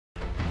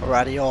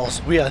Alrighty, y'all,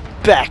 we are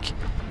back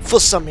for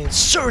some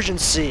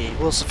Insurgency.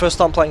 Well, it's the first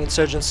time playing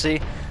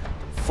Insurgency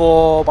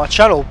for my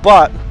channel,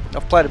 but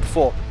I've played it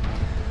before.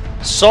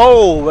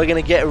 So, we're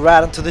gonna get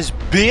right into this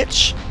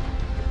bitch.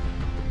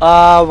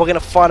 We're gonna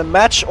find a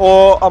match,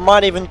 or I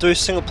might even do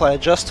single player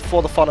just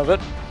for the fun of it,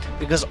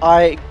 because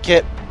I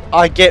get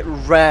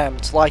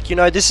rammed. Like, you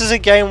know, this is a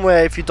game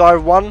where if you die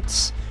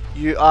once,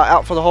 you are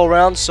out for the whole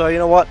round. So you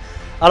know what?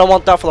 I don't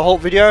want that for the whole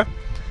video.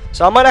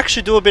 So I might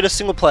actually do a bit of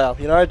single player,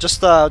 you know, just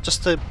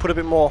to put a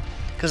bit more,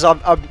 because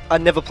I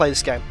never play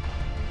this game,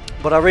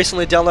 but I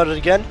recently downloaded it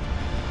again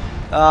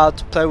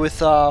to play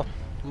with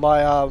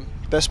my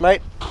best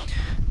mate,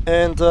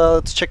 and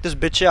let's check this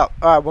bitch out.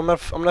 Alright, well,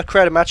 I'm gonna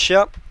create a match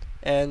here,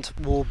 and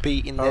we'll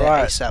be in there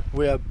ASAP.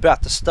 We're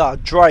about to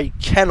start. Dry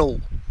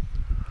Kennel.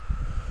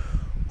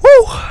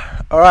 Woo!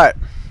 Alright.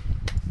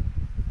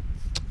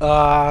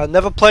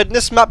 Never played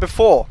this map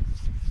before.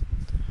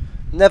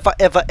 Never,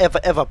 ever, ever,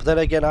 ever. But then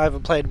again, I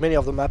haven't played many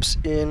of the maps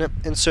in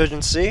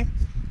Insurgency,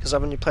 because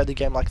I've only played the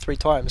game like 3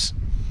 times,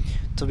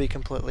 to be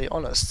completely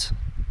honest.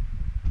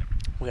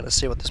 We're gonna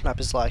see what this map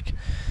is like,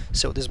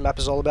 see what this map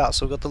is all about.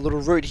 So we've got the little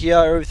route here,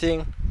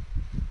 everything,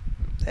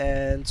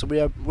 and so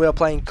we are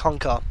playing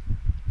Conquer.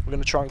 We're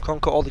gonna try and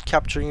conquer all the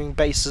capturing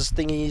bases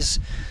thingies.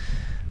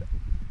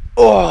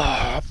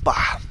 Oh,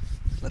 bah.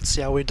 Let's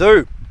see how we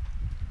do.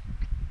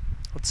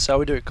 Let's see how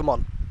we do. Come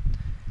on.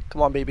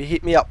 Come on, baby,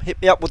 hit me up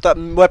with that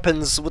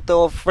weapons, with the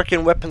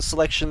freaking weapon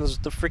selections,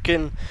 the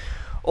freaking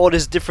all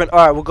this different.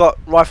 Alright, we've got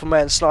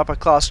rifleman, sniper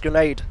class,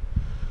 grenade,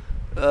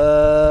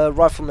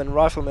 rifleman,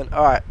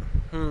 alright,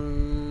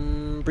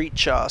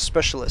 breacher,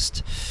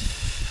 specialist.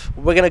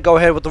 We're gonna go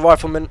ahead with the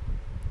rifleman,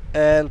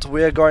 and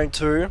we're going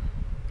to,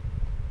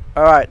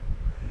 alright,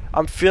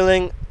 I'm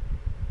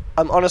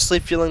honestly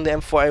feeling the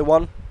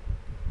M4A1.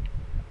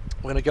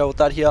 We're gonna go with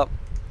that here.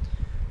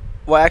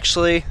 Well,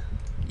 actually,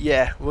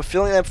 yeah, we're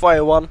feeling the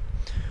M4A1. I'm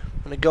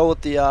gonna go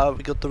with the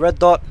we got the red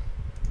dot,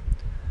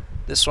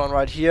 this one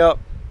right here,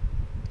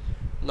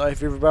 no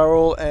heavy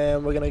barrel,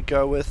 and we're gonna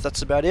go with,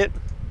 that's about it.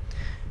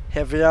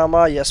 Heavy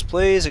armor, yes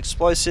please.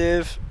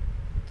 Explosive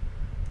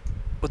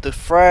with the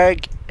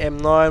frag.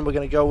 M9, we're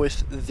gonna go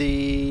with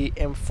the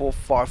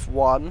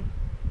M451,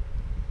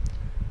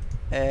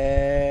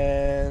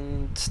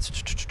 and that's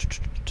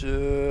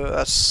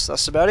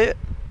about it.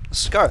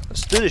 Let's go.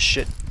 Let's do this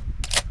shit.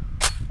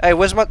 Hey,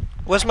 where's my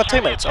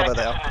teammates? Oh,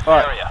 there.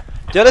 Alright.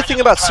 The other thing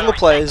about single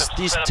player is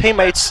these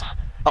teammates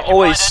are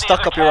always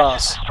stuck up your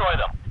ass.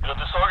 It'll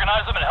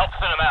disorganize them and help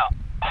thin them out.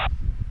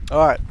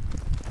 Alright.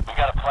 We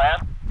got a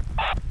plan?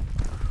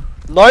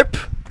 Nope.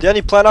 The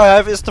only plan I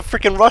have is to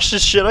freaking rush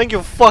this shit. I don't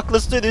give a fuck.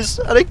 Let's do this.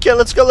 I don't care.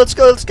 Let's go.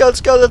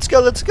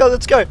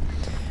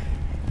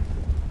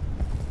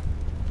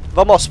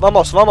 Vamos.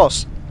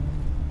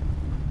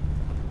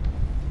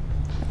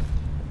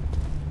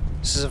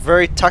 This is a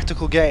very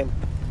tactical game.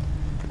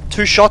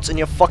 2 shots and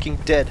you're fucking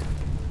dead.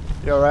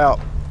 You're out.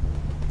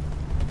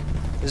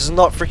 This is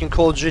not freaking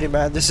Call of Duty,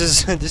 man. This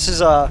is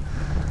I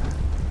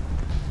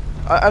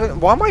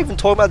don't. Why am I even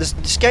talking about this?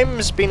 This game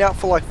has been out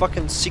for like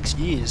fucking 6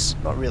 years.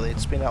 Not really.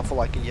 It's been out for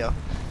like a year.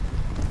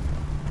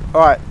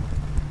 All right.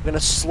 We're gonna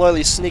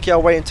slowly sneak our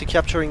way into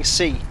capturing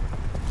C.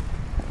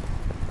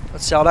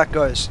 Let's see how that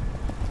goes.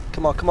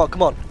 Come on.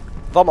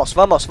 Vamos.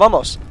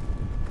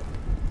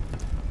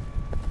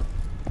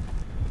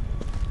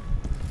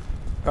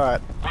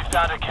 Alright. We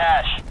found a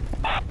cache.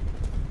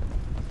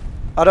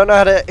 I don't know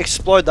how to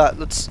explode that.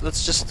 Let's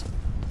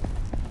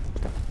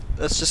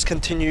just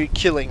continue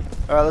killing.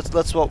 Alright,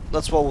 that's what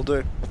we'll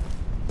do.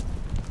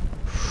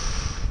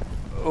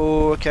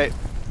 Oh, okay.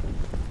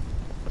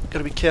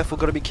 Gotta be careful.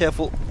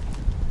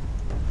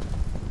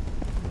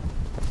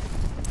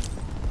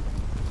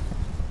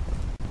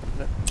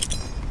 No.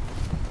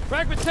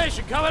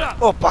 Fragmentation coming up.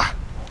 Opa!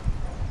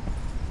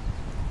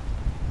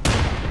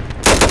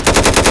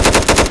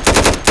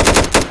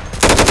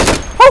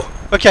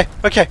 Okay.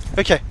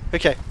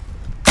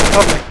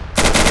 Help me.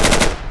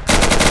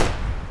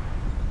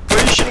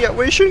 Where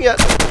are you shooting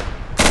at?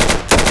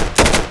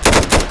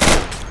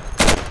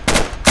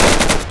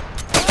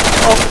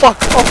 Oh fuck.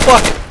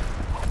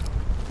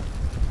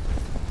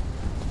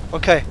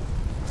 Okay.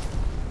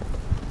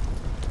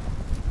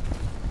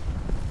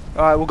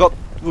 Alright,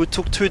 we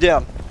took 2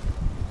 down.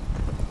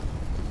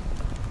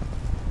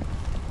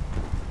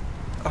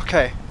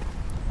 Okay.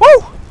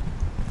 Woo!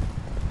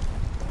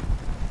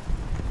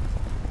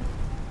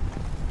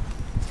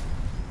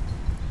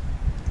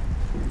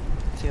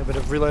 I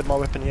better reload my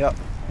weapon here.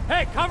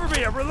 Hey, cover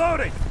me! I'm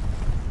reloading.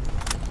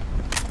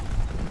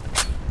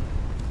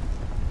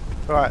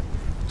 Alright.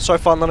 So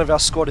far, none of our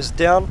squad is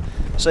down.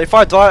 So if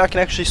I die, I can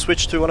actually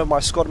switch to one of my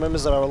squad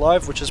members that are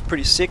alive, which is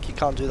pretty sick. You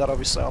can't do that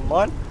obviously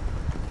online.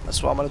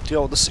 That's why I'm gonna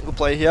deal with the single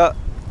player here.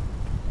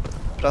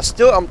 But I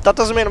still, that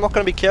doesn't mean I'm not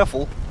gonna be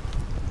careful.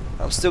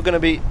 I'm still gonna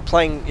be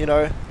playing, you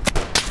know.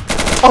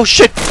 Oh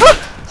shit!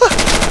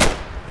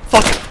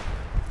 Fuck.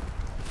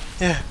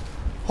 Yeah.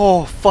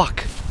 Oh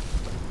fuck.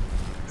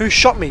 Who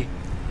shot me?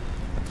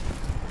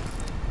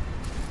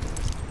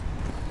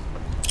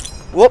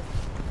 Whoop!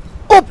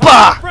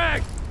 Opa!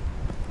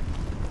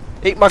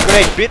 Eat my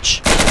grenade,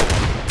 bitch.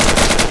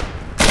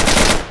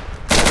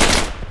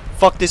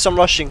 Fuck this, I'm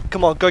rushing.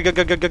 Come on, go, go,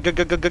 go, go, go, go,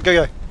 go, go, go,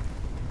 go.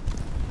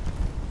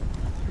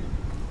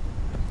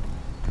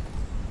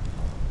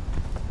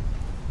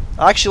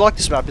 I actually like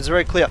this map, it's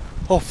very clear.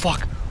 Oh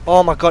fuck.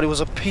 Oh my god, it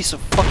was a piece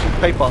of fucking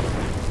paper.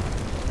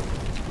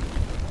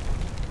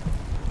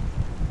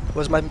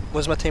 Where's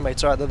my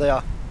teammates? Alright, there they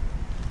are.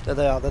 There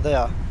they are, there they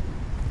are.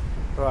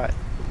 Right.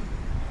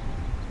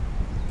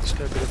 Let's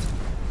go a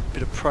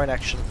bit of prone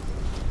action.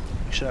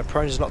 Actually no,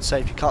 prone is not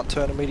safe, you can't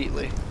turn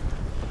immediately.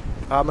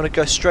 I'm gonna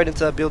go straight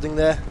into that building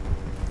there.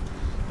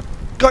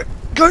 Go!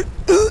 Go!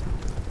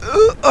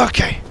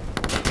 Okay.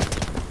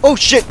 Oh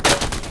shit!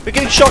 We're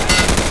getting shot!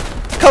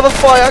 Cover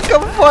fire!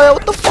 Cover fire!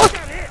 What the fuck?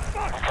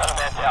 Got a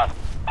man down.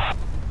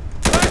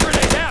 Fire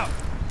grenade out.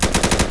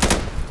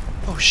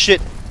 Oh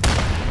shit!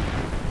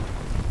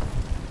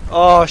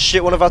 Oh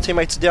shit! One of our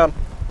teammates is down.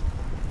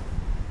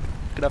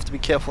 Gonna have to be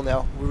careful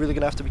now. We're really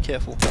gonna have to be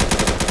careful.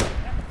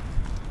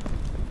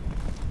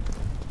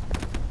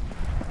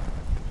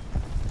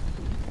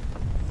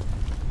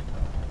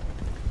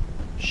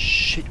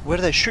 Shit! Where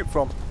do they shoot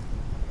from?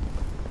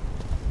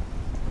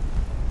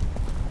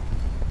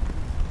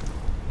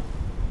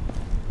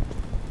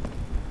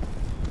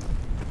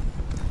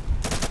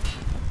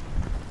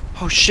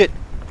 Oh shit!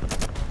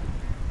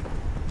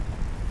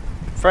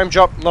 Frame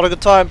drop, not a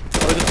good time,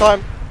 not a good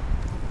time.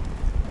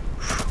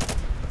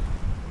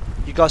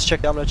 You guys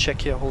check, I'm gonna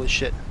check here, holy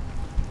shit.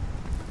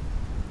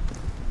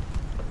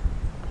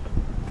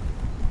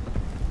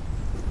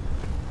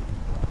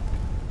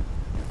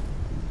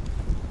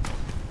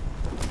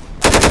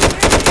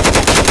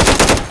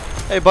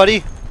 Hey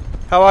buddy,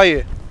 how are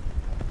you?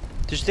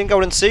 Did you think I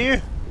wouldn't see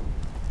you?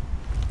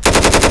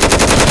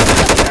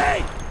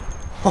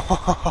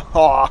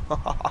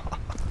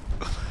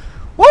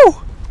 Woo!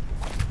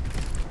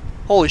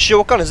 Holy shit,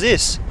 what gun is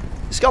this?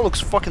 This gun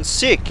looks fucking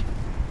sick.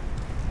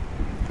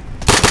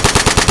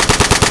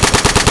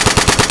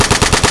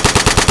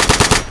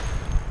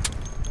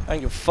 I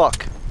don't give a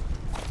fuck.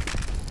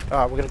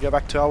 Alright, we're gonna go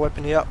back to our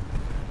weapon here.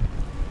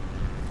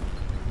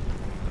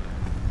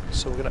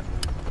 So we're gonna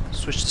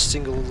switch to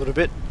single a little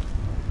bit.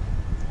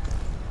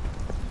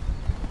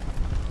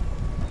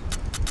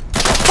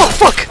 Oh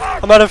fuck!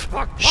 I'm out of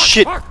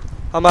shit.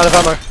 I'm out of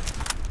ammo.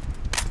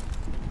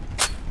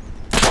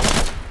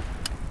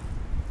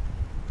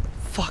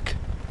 Fuck.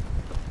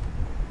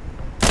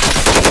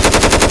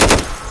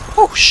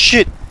 Oh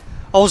shit!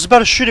 I was about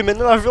to shoot him and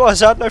then I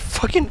realized I had no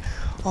fucking...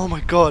 Oh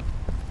my god.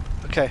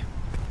 Okay.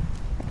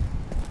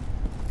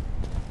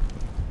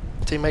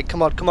 Teammate,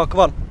 come on, come on, come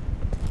on.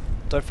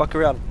 Don't fuck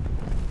around.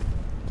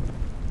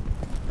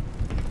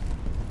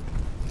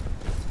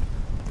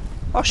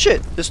 Oh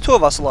shit, there's two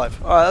of us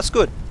alive. Alright, that's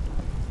good.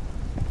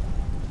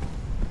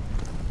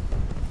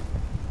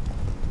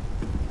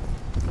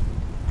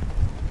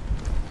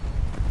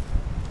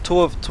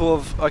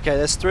 Okay,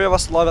 there's three of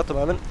us alive at the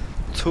moment.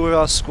 Two of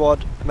our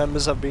squad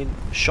members have been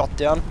shot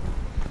down.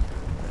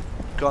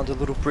 Go on the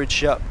little bridge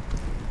here.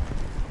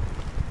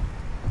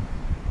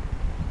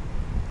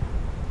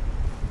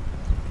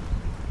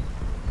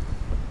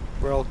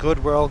 We're all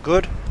good, we're all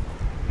good.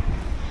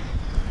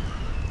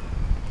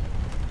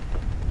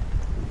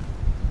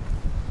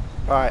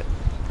 Alright.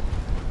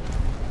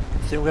 I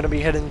think we're gonna be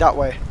heading that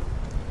way.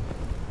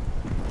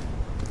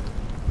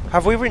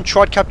 Have we even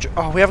tried capture?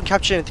 Oh, we haven't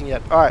captured anything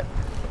yet. Alright.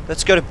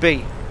 Let's go to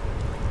B.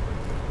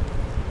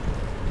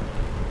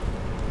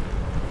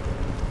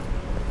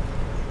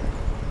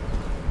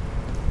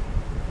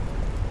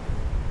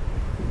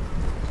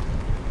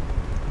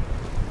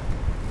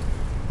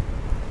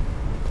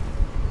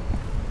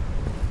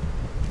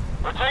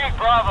 We're taking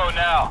Bravo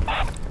now.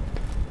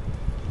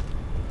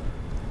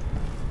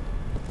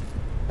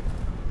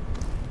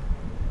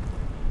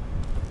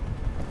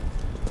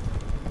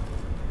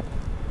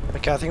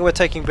 Okay, I think we're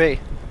taking B.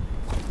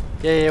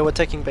 Yeah, we're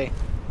taking B.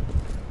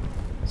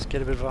 Let's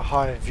get a bit of a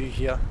higher view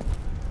here.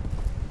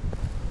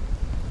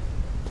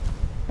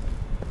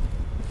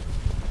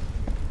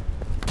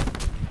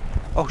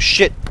 Oh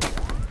shit!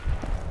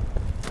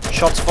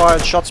 Shots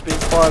fired, shots being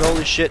fired,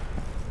 holy shit.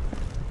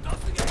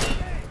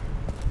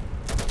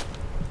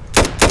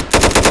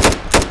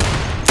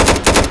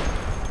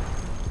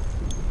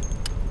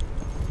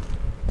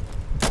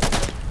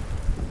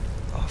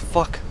 Oh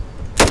fuck.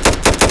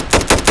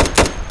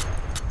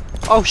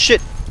 Oh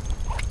shit!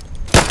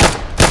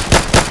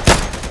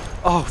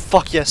 Oh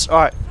fuck yes,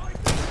 alright.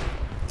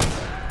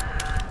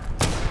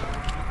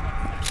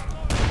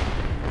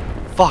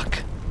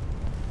 Fuck.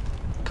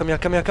 Come here,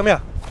 come here, come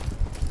here.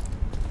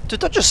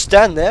 Did I just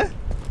stand there?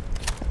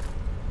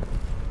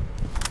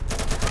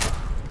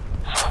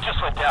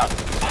 Just went down.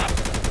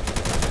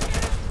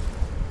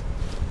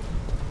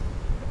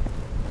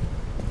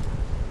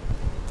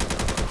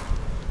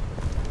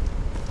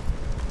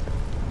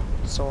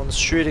 Someone's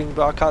shooting,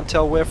 but I can't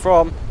tell where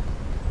from.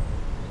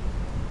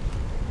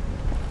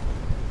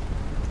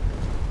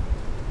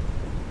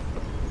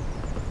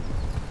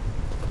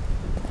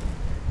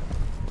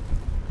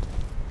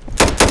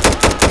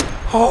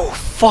 Oh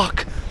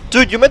fuck!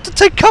 Dude, you meant to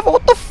take cover.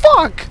 What the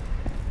fuck?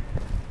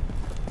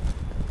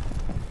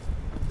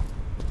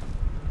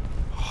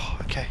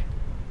 Okay.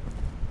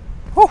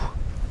 Whew.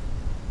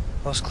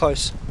 That was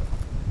close.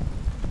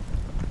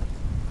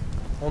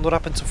 I wonder what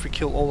happens if we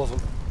kill all of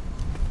them.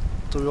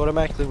 Do we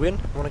automatically win?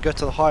 I want to go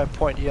to the higher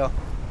point here.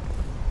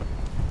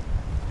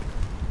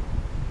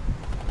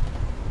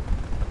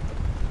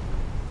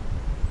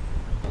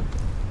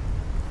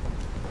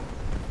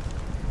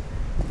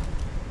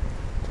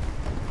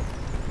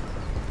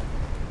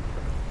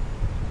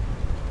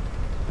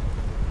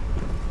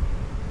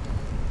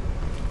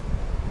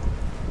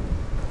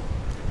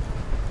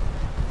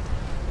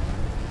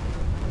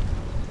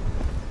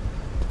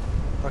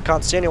 I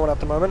can't see anyone at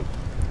the moment.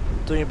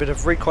 Doing a bit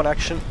of recon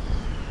action.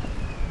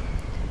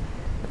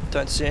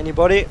 Don't see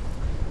anybody.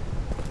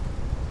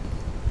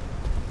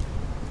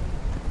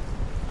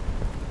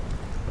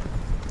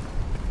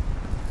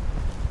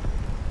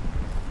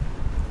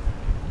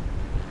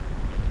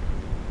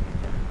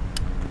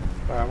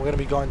 Alright, we're gonna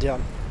be going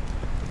down.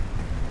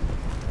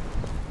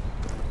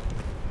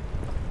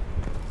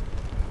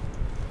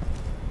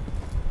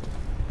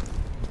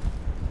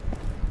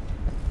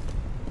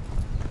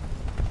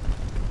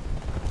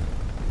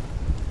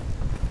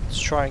 Let's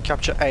try and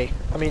capture E.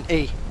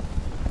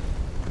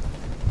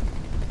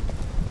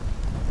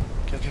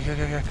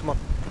 Okay, come on.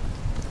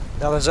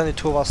 Now there's only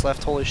 2 of us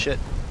left, holy shit.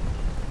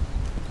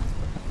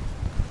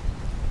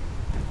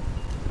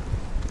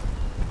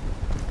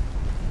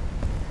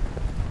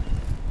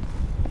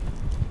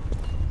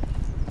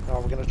 Now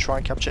we're gonna try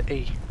and capture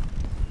E.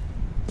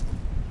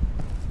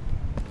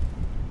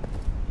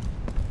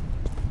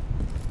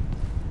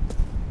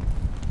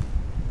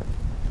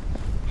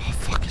 Oh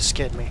fuck, it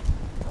scared me.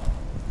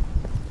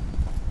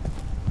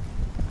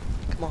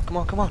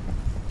 Come on.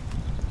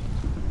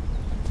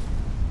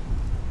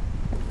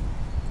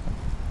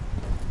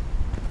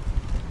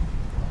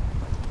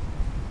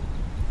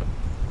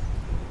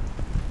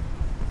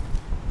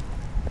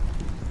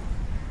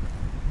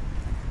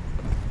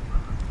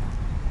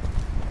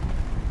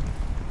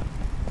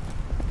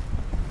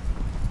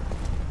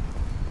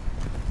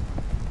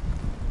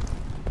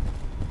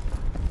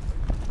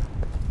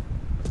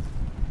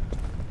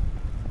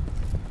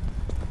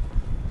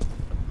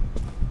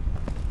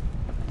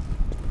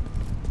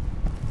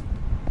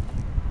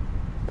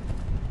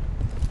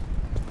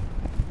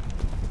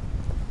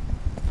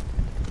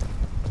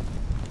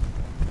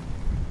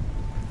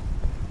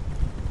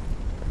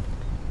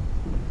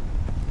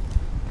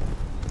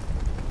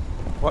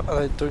 What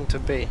are they doing to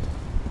B?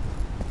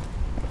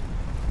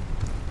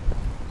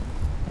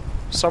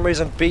 For some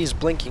reason B is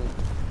blinking.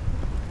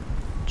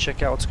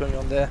 Check out what's going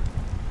on there.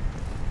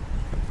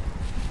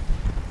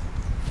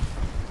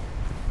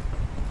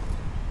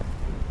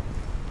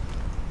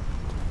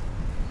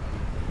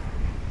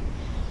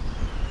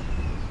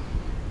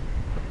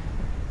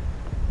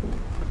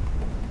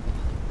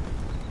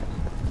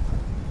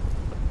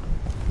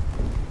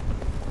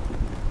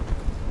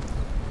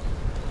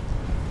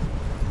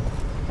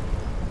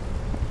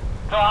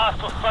 No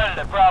hostiles sighted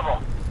at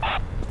Bravo.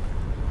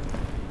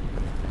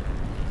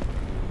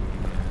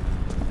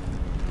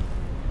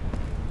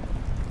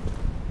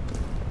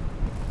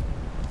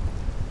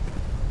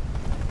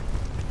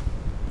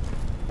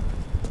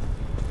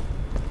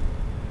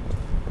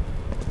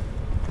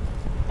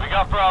 We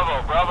got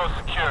Bravo. Bravo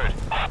secured.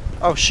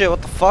 Oh shit,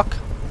 what the fuck?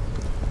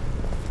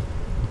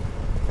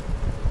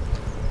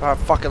 Alright,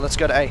 fuck it, let's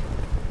go to A.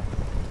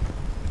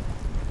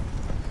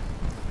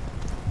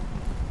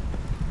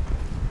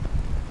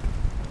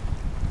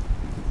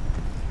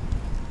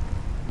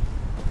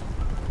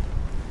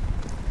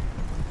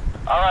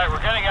 Alright,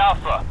 we're getting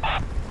Alpha.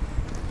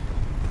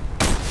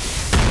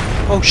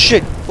 Oh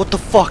shit, what the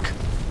fuck?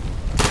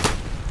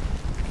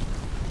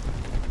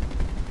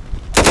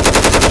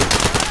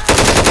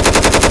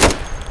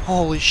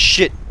 Holy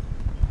shit.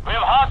 We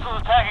have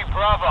hostiles attacking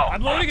Bravo.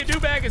 I'm loading a new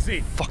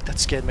magazine. Fuck, that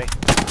scared me.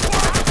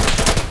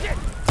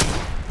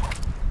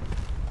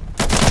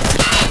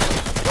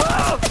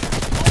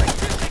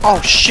 Oh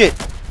shit.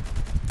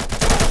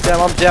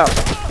 Damn, I'm down.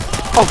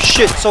 Oh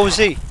shit, so is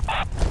he.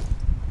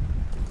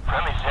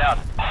 Friendly's down.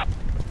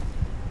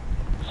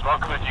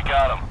 Smoke him if you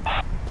got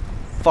him.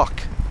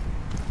 Fuck.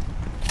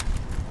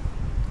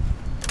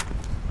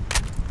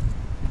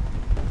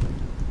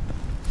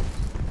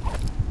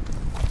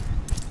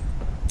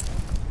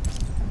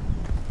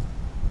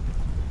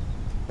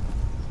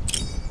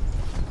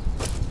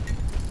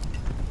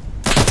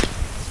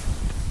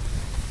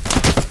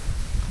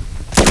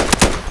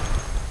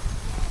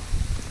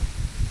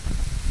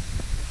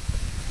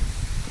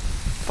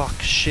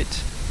 Fuck,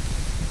 shit.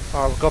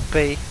 Alright, we've got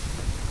B.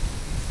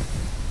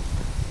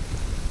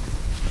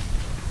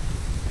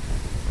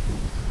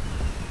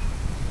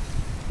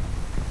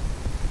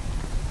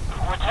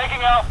 We're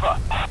taking Alpha.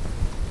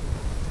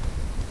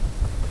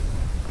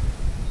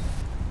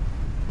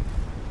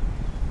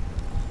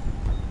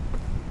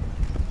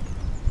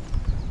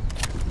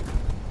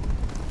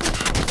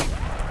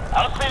 I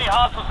don't see any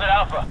hostiles at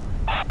Alpha.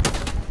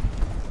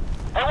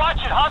 Hey, watch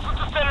it! Hostiles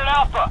descended at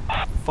Alpha!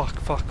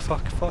 Fuck.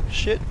 fuck,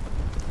 shit.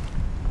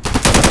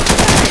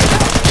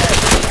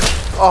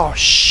 Oh,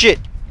 shit.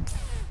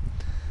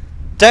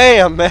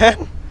 Damn,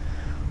 man.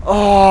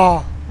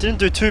 Oh, didn't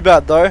do too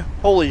bad, though.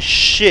 Holy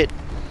shit.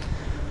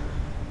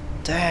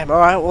 Damn,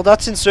 alright, well,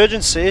 that's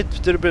Insurgency.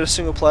 Did a bit of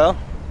single player.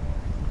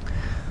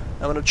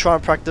 I'm gonna try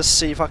and practice,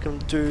 see if I can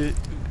do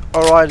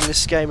alright in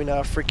this game in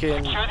a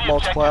freaking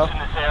multiplayer.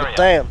 But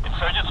damn.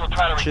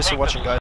 Cheers for watching, guys.